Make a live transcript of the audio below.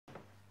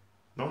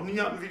Noch nie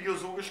hat ein Video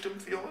so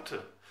gestimmt wie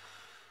heute.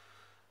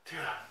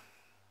 Tja,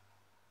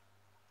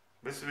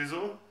 weißt du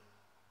wieso?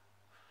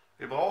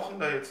 Wir brauchen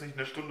da jetzt nicht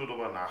eine Stunde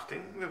drüber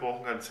nachdenken, wir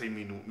brauchen kein 10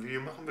 Minuten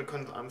Video machen, wir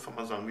können einfach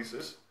mal sagen, wie es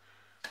ist.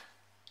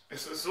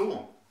 Es ist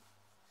so,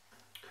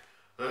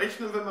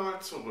 rechnen wir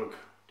mal zurück.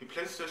 Die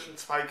PlayStation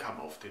 2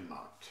 kam auf den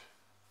Markt.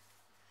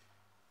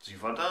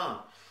 Sie war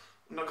da.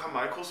 Und dann kam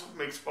Microsoft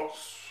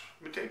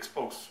mit der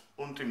Xbox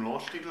und dem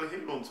Launch-Titel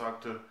Halo und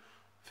sagte,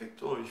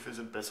 fickt euch, wir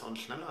sind besser und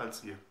schneller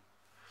als ihr.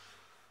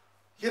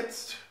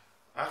 Jetzt,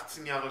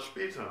 18 Jahre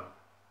später,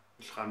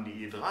 wir schreiben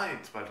die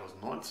E3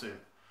 2019,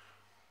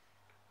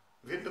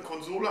 wird eine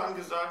Konsole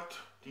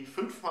angesagt, die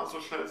 5-mal so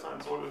schnell sein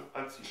soll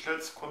als die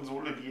schnellste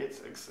Konsole, die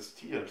jetzt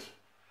existiert.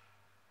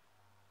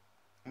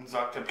 Und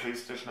sagt der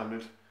PlayStation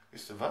damit,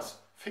 wisst ihr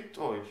was? Fickt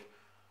euch.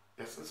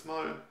 Erstens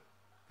mal,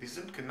 wir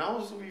sind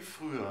genauso wie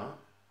früher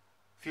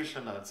viel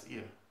schneller als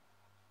ihr.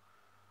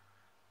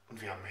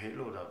 Und wir haben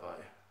Halo dabei.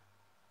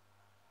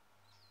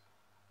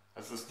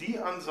 Das ist die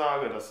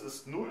Ansage, das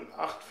ist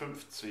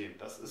 0815.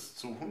 Das ist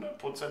zu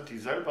 100%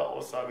 dieselbe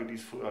Aussage, die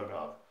es früher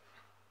gab.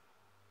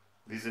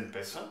 Wir sind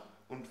besser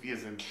und wir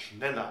sind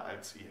schneller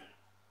als ihr.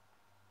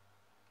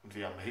 Und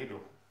wir haben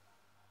Halo.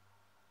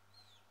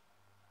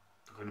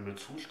 Da können wir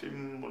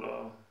zustimmen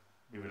oder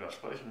mir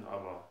widersprechen,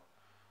 aber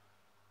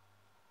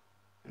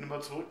wenn ihr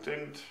mal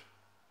zurückdenkt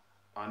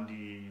an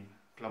die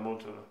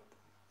Klamotte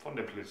von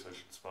der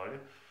PlayStation 2,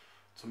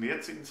 zum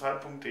jetzigen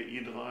Zeitpunkt der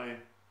E3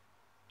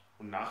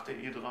 und nach der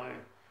E3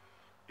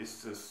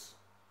 ist es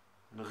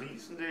ein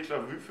riesen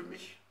Déjà-vu für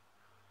mich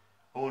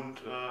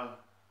und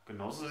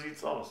genauso sieht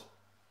es aus.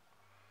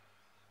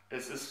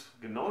 Es ist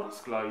genau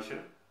das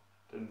gleiche,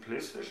 denn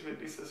PlayStation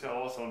wird nächstes Jahr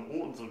raushauen,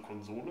 oh unsere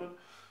Konsole,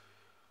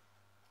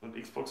 und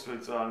Xbox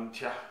wird sagen,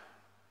 tja,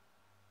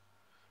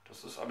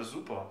 das ist alles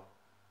super,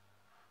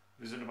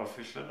 wir sind aber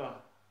viel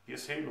schneller, hier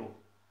ist Halo.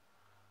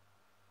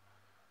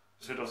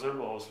 Es wird auch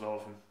selber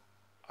auslaufen,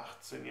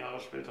 18 Jahre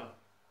später.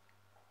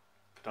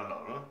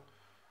 Knaller, oder?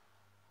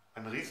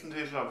 Ein riesen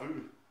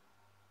Déjà-vu.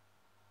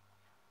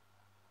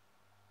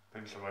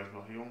 Mensch, da war ich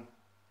noch jung.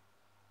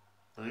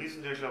 Ein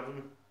riesen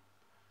Déjà-vu.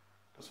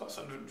 Das war's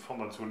an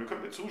Informationen. Ihr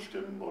könnt mir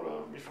zustimmen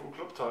oder mich für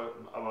bekloppt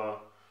halten,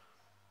 aber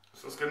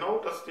es ist genau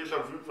das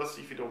Déjà-vu, was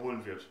sich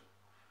wiederholen wird.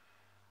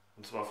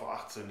 Und zwar vor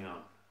 18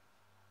 Jahren.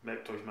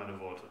 Merkt euch meine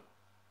Worte.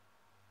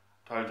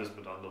 Teilt es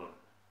mit anderen.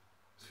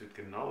 Es wird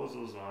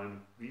genauso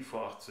sein wie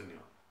vor 18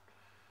 Jahren.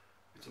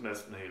 Wie zum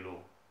ersten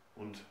Halo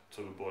und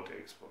zur Geburt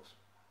der Xbox.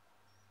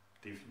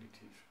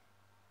 Definitiv.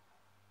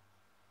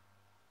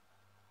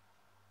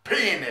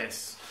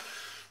 Penis!